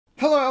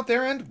Hello out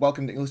there and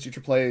welcome to English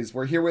Teacher Plays.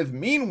 We're here with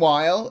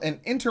Meanwhile,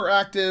 an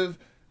interactive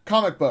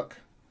comic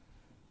book,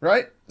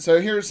 right? So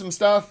here's some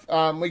stuff.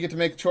 We get to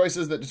make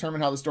choices that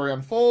determine how the story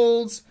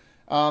unfolds.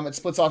 It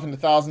splits off into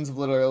thousands of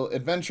little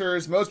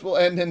adventures. Most will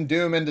end in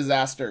doom and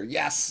disaster.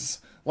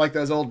 Yes, like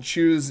those old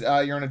choose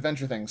your own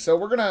adventure things. So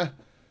we're gonna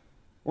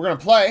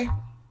play.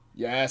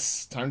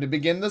 Yes, time to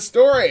begin the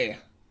story.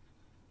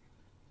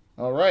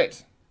 All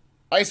right,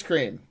 ice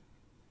cream.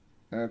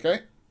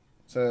 Okay,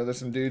 so there's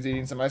some dudes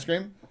eating some ice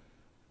cream.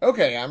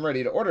 Okay, I'm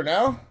ready to order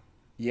now.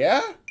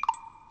 Yeah?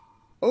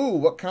 Oh,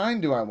 what kind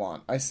do I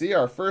want? I see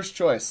our first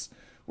choice.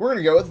 We're going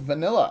to go with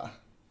vanilla.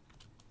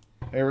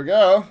 Here we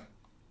go.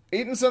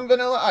 Eating some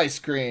vanilla ice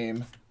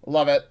cream.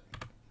 Love it.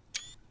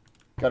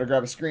 Gotta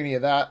grab a screeny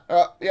of that.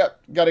 Oh, yep.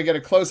 Gotta get a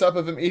close-up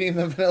of him eating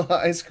the vanilla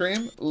ice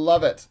cream.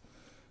 Love it.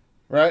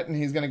 Right, and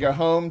he's going to go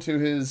home to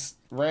his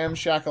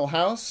ramshackle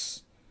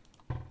house.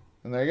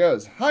 And there he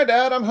goes. Hi,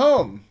 Dad, I'm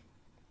home.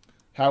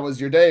 How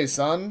was your day,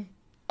 son?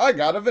 I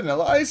got a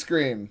vanilla ice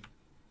cream.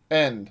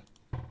 End.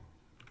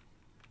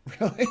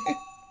 Really?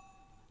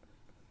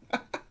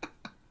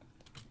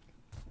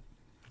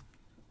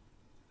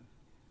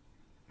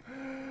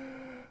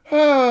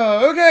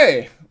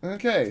 Okay.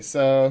 Okay,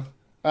 so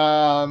we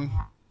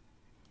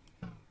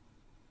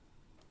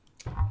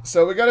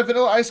got a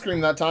vanilla ice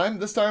cream that time.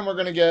 This time we're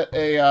gonna get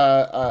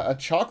a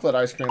chocolate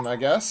ice cream, I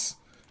guess,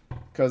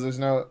 because there's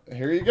no.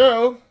 Here you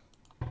go.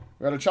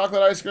 We got a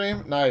chocolate ice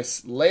cream.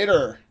 Nice.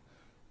 Later.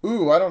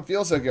 Ooh, I don't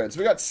feel so good. So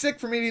we got sick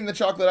from eating the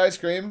chocolate ice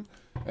cream.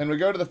 And we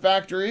go to the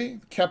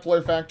factory.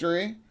 Kepler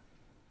factory.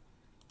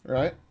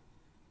 Right?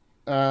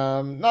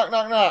 Knock,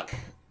 knock, knock.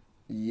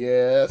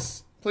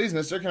 Yes. Please,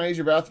 mister, can I use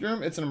your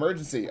bathroom? It's an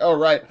emergency. Oh,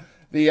 right.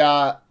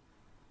 The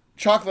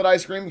chocolate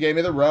ice cream gave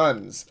me the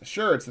runs.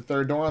 Sure, it's the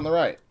third door on the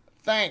right.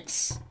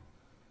 Thanks.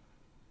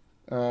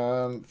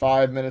 5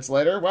 minutes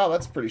later. Wow,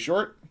 that's pretty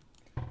short.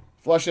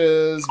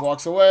 Flushes,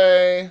 walks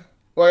away.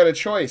 Well, I got a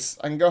choice.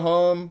 I can go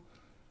home.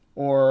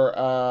 Or,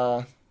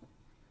 I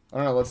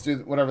don't know, let's do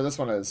whatever this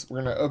one is.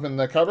 We're going to open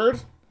the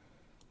cupboard.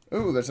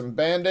 Ooh, there's some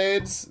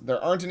Band-Aids.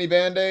 There aren't any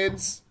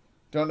Band-Aids.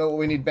 Don't know what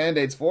we need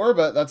Band-Aids for,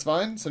 but that's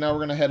fine. So now we're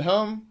going to head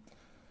home.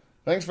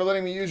 Thanks for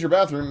letting me use your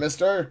bathroom,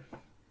 mister.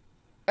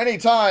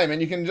 Anytime,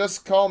 and you can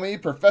just call me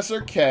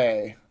Professor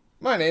K.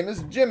 My name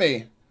is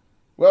Jimmy.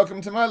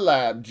 Welcome to my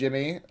lab,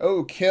 Jimmy.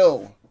 Oh,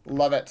 kill.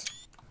 Love it.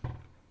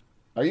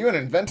 Are you an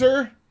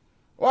inventor?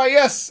 Why,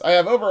 yes, I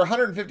have over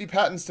 150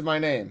 patents to my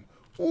name.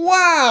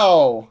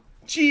 Wow!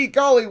 Gee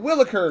golly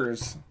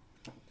willikers!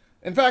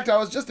 In fact, I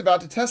was just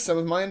about to test some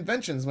of my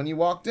inventions when you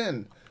walked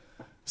in.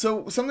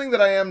 So, something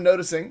that I am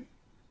noticing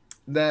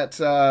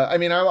that,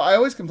 I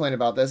always complain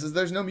about this, is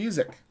there's no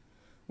music.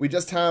 We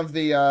just have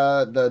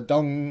the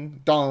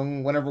dong,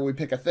 dong, whenever we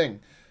pick a thing.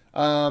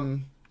 I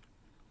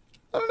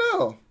don't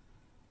know.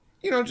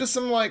 You know, just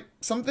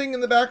something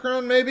in the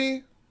background,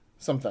 maybe?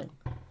 Something.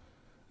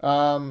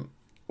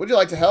 Would you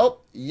like to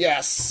help?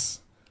 Yes!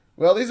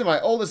 Well, these are my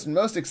oldest and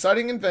most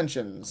exciting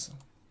inventions.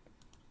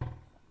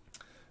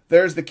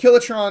 There's the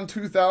Kilotron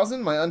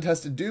 2000, my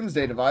untested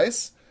doomsday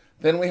device.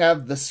 Then we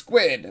have the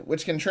Squid,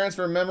 which can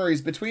transfer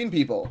memories between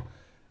people.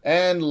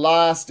 And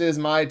last is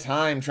my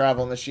time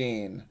travel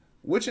machine.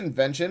 Which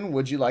invention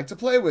would you like to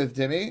play with,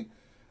 Timmy?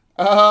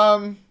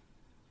 I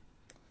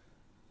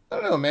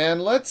don't know,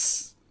 man.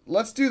 Let's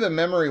do the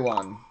memory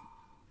one.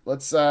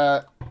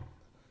 Here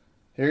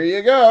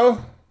you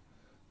go.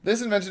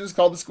 This invention is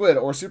called the Squid,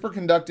 or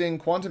Superconducting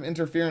Quantum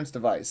Interference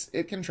Device.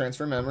 It can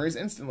transfer memories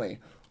instantly.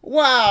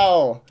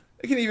 Wow!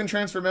 It can even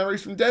transfer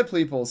memories from dead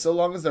people, so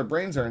long as their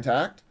brains are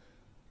intact.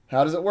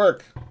 How does it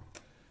work?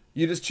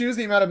 You just choose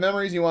the amount of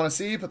memories you want to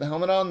see, put the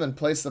helmet on, then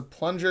place the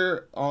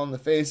plunger on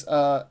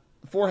the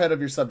forehead of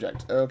your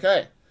subject.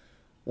 Okay.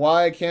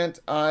 Why can't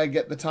I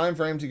get the time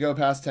frame to go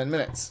past 10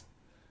 minutes?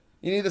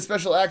 You need the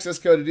special access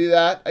code to do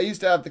that. I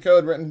used to have the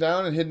code written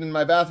down and hidden in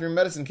my bathroom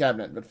medicine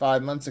cabinet, but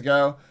 5 months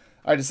ago,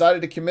 I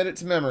decided to commit it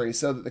to memory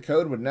so that the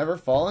code would never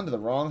fall into the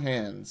wrong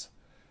hands.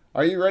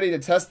 Are you ready to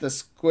test the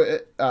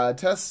Squid? Are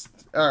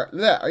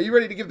you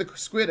ready to give the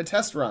Squid a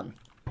test run?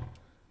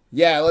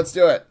 Yeah, let's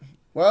do it.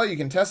 Well, you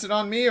can test it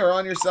on me or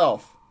on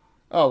yourself.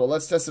 Oh, well,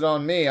 let's test it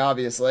on me,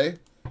 obviously.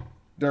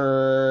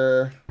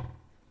 Can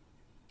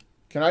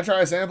I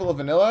try a sample of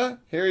vanilla?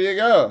 Here you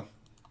go.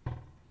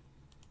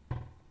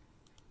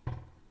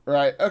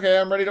 Right, okay,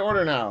 I'm ready to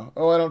order now.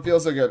 Oh, I don't feel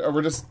so good. Oh,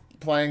 we're just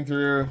playing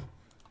through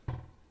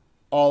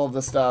all of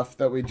the stuff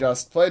that we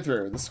just played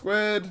through. The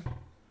Squid.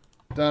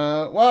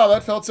 Wow,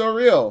 that felt so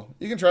real.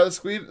 You can try the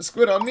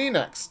squid on me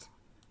next.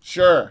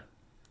 Sure.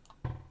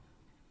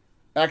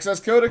 Access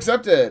code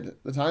accepted.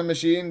 The time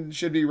machine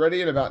should be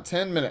ready in about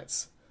 10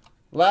 minutes.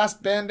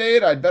 Last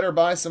Band-Aid, I'd better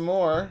buy some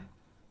more.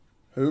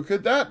 Who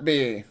could that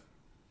be?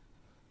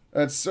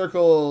 It's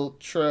circle,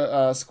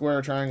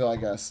 square, triangle, I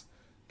guess.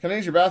 Can I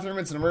use your bathroom?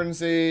 It's an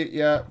emergency.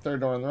 Yeah,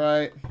 third door on the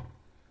right.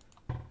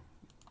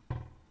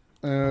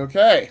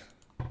 Okay.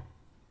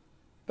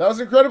 That was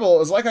incredible. It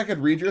was like I could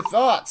read your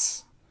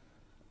thoughts.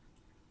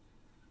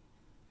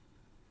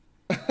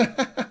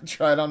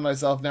 Try it on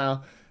myself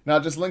now. Now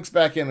it just links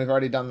back in. We've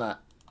already done that.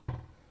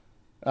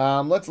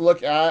 Let's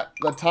look at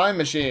the time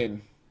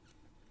machine.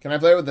 Can I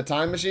play with the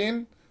time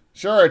machine?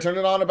 Sure, I turned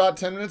it on about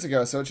 10 minutes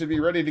ago, so it should be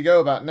ready to go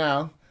about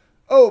now.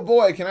 Oh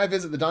boy, can I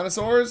visit the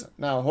dinosaurs?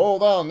 Now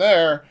hold on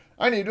there.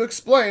 I need to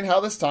explain how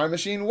this time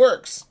machine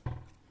works.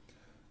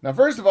 Now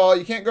first of all,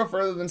 you can't go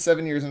further than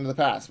 7 years into the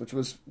past, which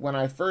was when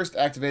I first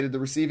activated the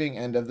receiving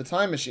end of the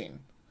time machine.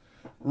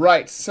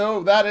 Right,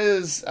 so that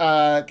is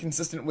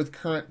consistent with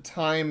current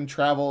time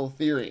travel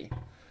theory.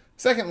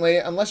 Secondly,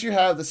 unless you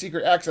have the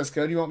secret access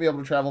code, you won't be able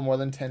to travel more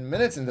than 10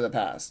 minutes into the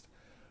past.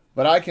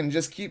 But I can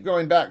just keep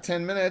going back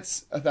 10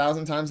 minutes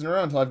 1,000 times in a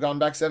row until I've gone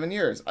back 7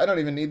 years. I don't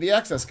even need the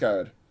access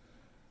code.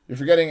 You're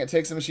forgetting it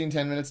takes the machine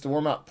 10 minutes to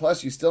warm up.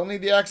 Plus, you still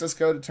need the access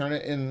code to turn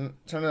it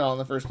on in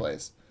the first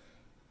place.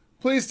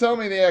 Please tell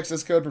me the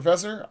access code,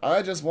 Professor.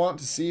 I just want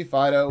to see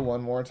Fido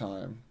one more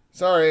time.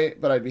 Sorry,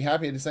 but I'd be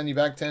happy to send you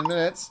back 10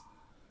 minutes.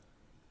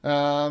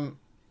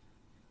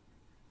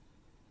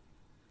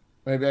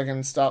 Maybe I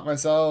can stop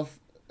myself.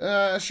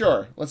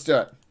 Sure, let's do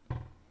it.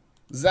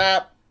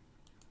 Zap.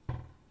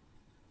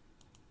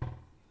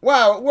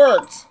 Wow, it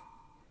worked!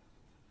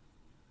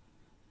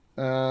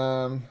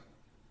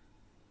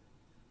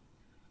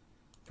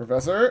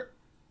 Professor?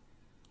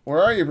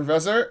 Where are you,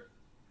 Professor?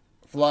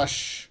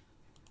 Flush.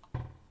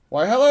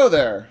 Why, hello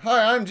there.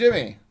 Hi, I'm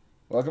Jimmy.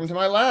 Welcome to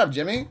my lab,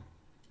 Jimmy.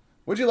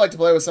 Would you like to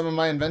play with some of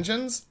my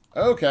inventions?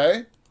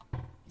 Okay.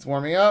 It's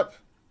warming up.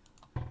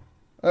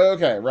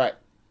 Okay, right.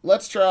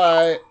 Let's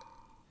try...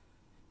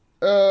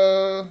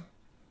 Does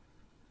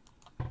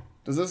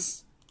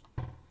this...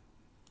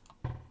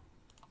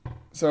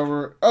 So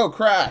we're... Oh,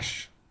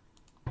 crash.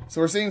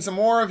 So we're seeing some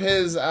more of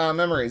his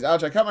memories.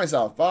 Ouch, I cut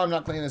myself. Oh, I'm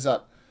not cleaning this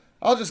up.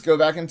 I'll just go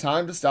back in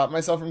time to stop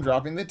myself from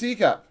dropping the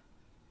teacup.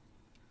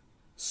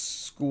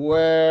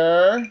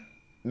 Square.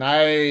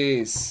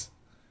 Nice.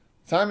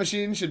 Time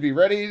machine should be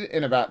ready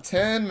in about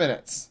 10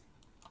 minutes.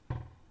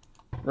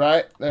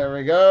 Right, there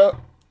we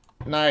go.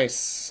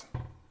 Nice.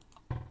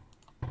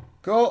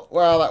 Cool.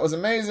 Well, that was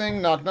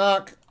amazing. Knock,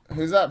 knock.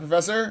 Who's that,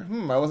 Professor?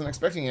 I wasn't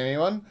expecting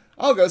anyone.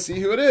 I'll go see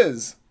who it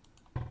is.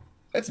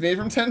 It's me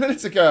from 10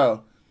 minutes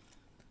ago.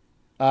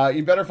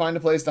 You better find a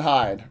place to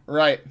hide.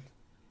 Right.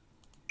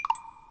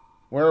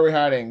 Where are we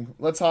hiding?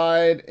 Let's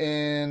hide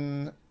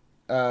in...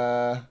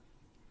 There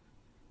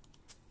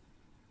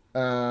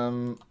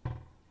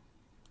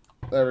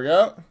we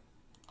go.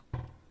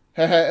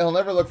 He'll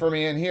never look for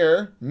me in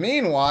here.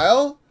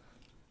 Meanwhile...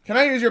 Can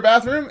I use your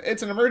bathroom?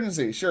 It's an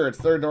emergency. Sure, it's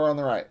third door on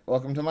the right.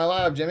 Welcome to my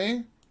lab,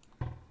 Jimmy.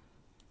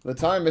 The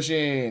time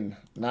machine.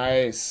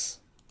 Nice.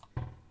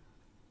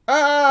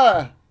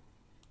 Ah!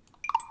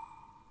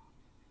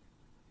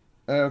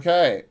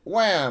 Okay.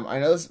 Wham! I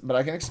know this, but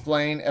I can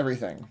explain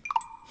everything.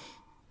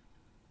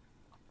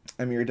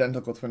 I'm your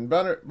identical twin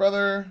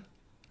brother.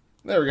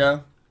 There we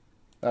go.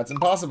 That's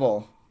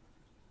impossible.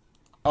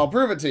 I'll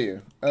prove it to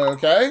you.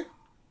 Okay.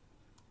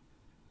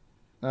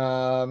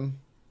 About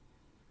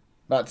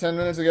 10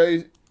 minutes ago,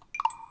 you...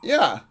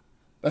 Yeah.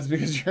 That's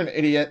because you're an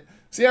idiot.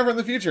 See, I'm from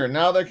the future.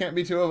 Now there can't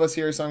be two of us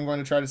here, so I'm going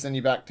to try to send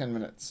you back 10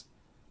 minutes.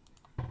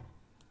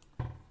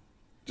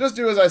 Just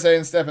do as I say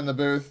and step in the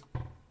booth.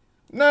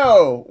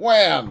 No!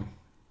 Wham!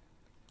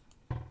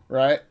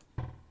 Right.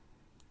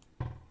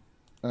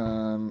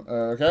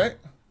 Okay.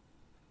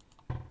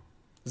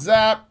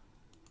 Zap!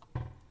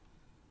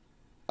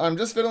 I'm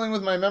just fiddling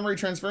with my memory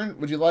transfer.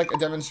 Would you like a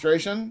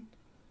demonstration?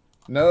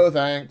 No,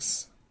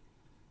 thanks.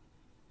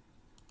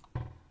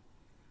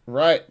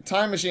 Right.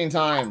 Time machine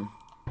time.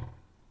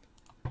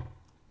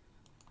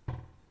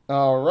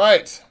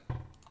 Alright.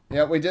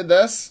 Yep, we did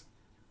this.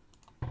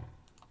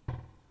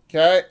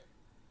 Okay.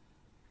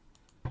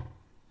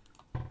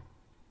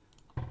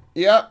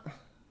 Yep.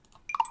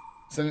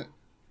 So,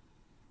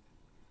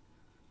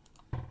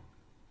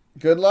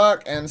 good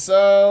luck, and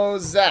so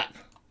zap.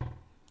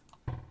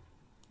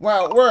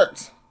 Wow, it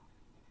worked.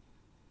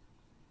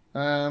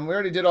 We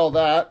already did all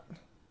that.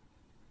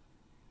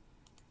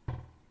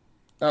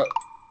 Oh.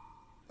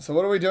 So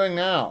what are we doing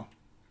now?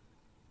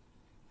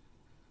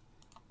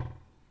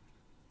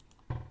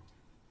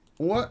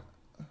 What?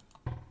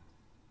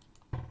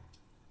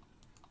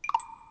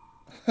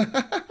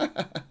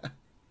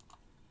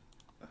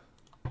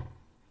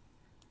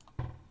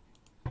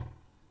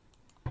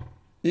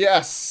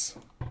 Yes.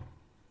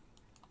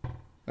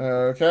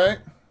 Okay.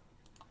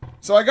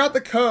 So I got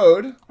the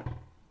code.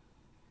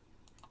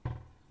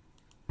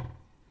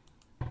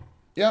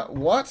 Yeah,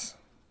 what?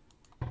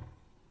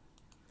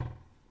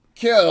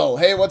 Kill.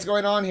 Hey, what's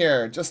going on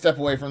here? Just step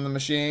away from the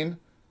machine.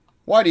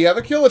 Why do you have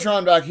a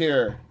Kilotron back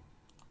here?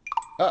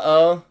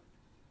 Uh-oh.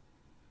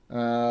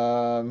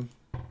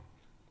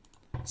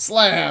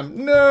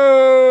 Slam.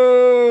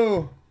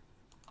 No!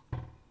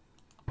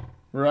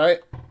 Right.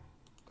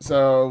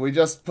 So we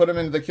just put him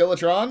into the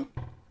Kilotron.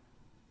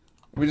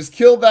 We just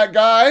killed that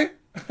guy.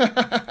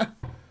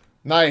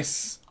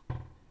 Nice.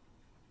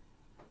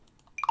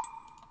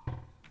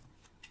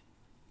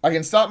 I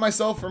can stop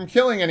myself from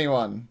killing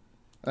anyone.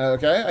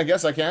 Okay, I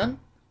guess I can.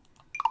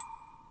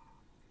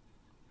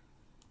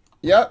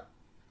 Yep.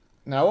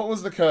 Now, what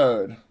was the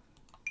code?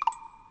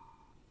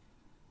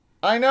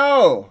 I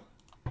know!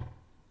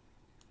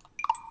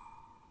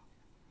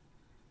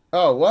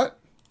 Oh, what?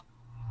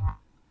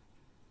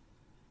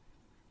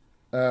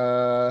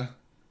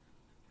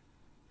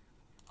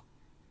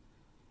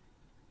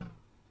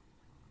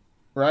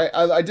 Right,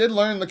 I did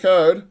learn the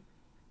code.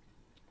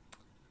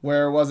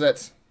 Where was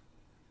it?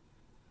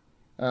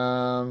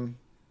 Knock,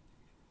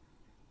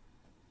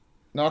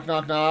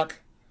 knock, knock.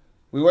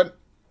 We went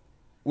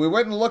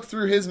and looked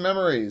through his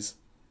memories.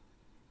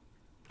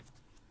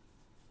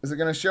 Is it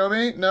going to show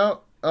me? No.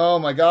 Oh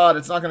my god,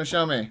 it's not going to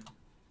show me.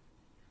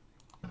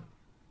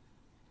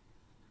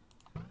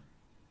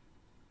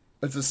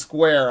 It's a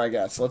square, I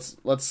guess.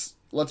 Let's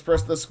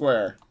press the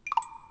square.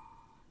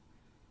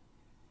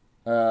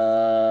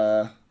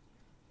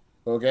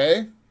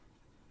 Okay.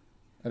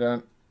 I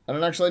don't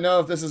actually know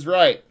if this is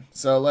right.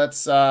 So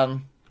let's there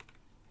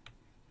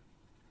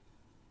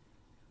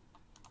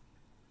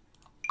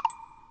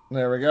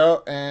we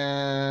go.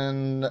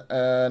 And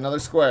another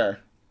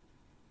square.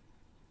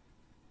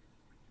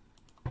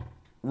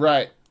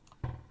 Right.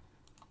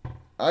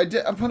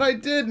 But I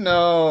did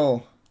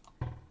know.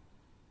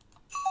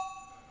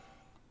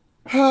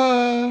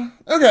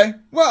 Okay,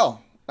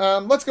 well,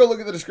 let's go look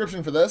at the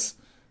description for this.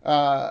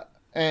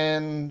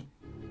 And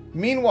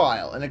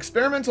meanwhile, an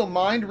experimental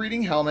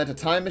mind-reading helmet, a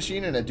time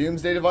machine, and a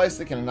doomsday device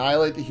that can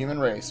annihilate the human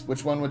race.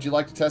 Which one would you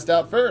like to test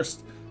out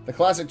first? The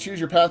classic Choose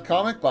Your Path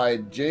comic by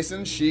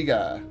Jason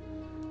Shiga.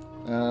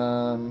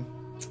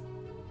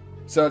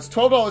 So it's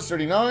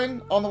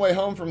 $12.39. On the way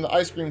home from the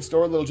ice cream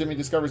store, little Jimmy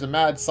discovers a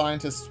mad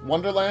scientist's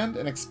wonderland,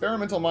 an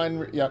experimental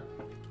mind... Yep,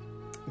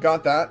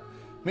 got that.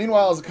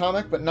 Meanwhile, as a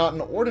comic, but not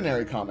an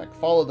ordinary comic.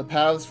 Follow the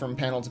paths from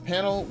panel to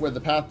panel. Where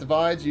the path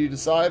divides, you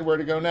decide where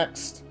to go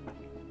next.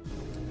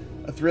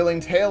 A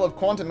thrilling tale of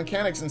quantum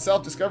mechanics and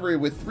self-discovery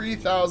with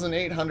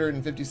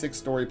 3,856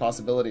 story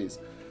possibilities.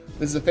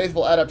 This is a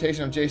faithful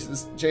adaptation of Jason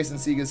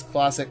Sega's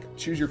classic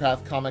Choose Your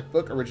Path comic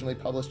book, originally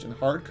published in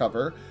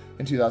hardcover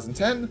in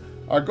 2010.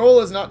 Our goal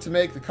is not to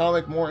make the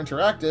comic more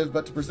interactive,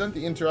 but to present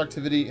the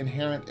interactivity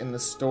inherent in the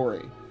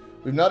story.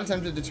 We've not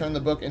attempted to turn the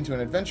book into an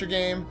adventure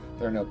game.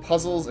 There are no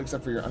puzzles,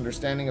 except for your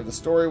understanding of the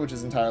story, which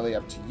is entirely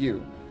up to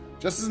you.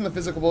 Just as in the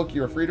physical book,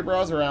 you are free to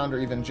browse around or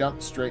even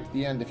jump straight to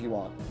the end if you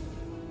want.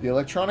 The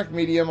electronic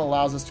medium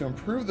allows us to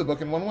improve the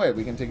book in one way.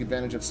 We can take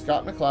advantage of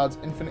Scott McCloud's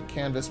infinite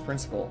canvas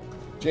principle.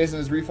 Jason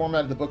has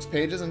reformatted the book's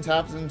pages and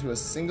taps into a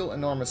single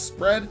enormous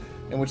spread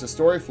in which the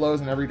story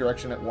flows in every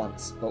direction at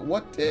once. But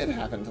what did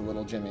happen to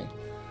little Jimmy?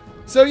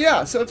 So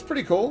yeah, so it's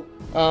pretty cool.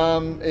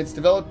 It's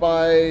developed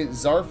by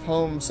Zarf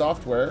Home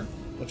Software,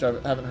 which I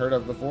haven't heard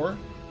of before.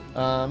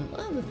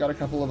 They've got a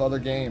couple of other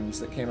games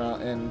that came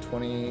out in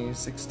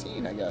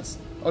 2016, I guess.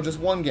 Oh, just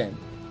one game.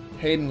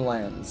 Hayden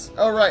Lands.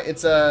 Oh, right,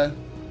 it's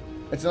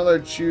another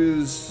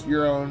choose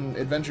your own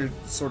adventure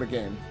sort of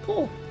game.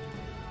 Cool.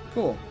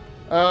 Cool.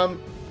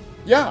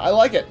 Yeah, I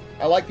like it.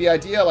 I like the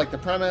idea, I like the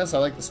premise, I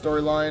like the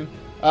storyline.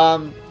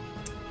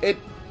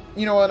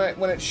 You know,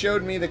 when it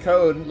showed me the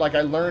code, like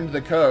I learned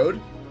the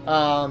code,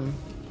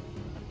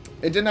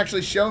 it didn't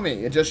actually show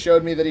me. It just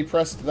showed me that he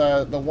pressed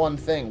the one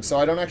thing. So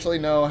I don't actually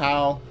know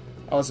how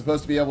I was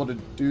supposed to be able to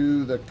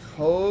do the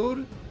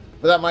code,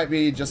 but that might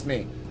be just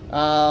me.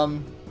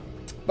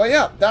 But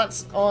yeah,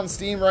 that's on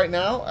Steam right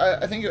now.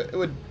 I think it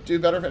would do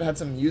better if it had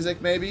some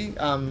music, maybe.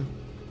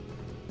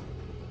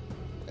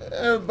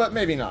 But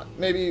maybe not.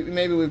 Maybe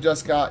we've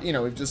just got, you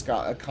know, a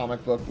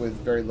comic book with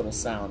very little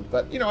sound.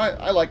 But, you know,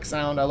 I like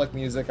sound, I like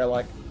music, I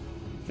like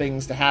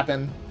things to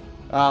happen.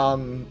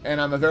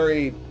 And I'm a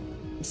very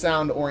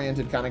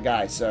sound-oriented kind of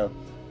guy, so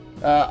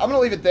I'm going to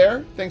leave it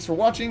there. Thanks for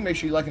watching. Make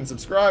sure you like and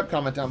subscribe,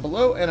 comment down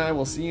below, and I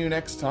will see you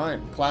next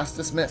time. Class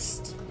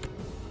dismissed.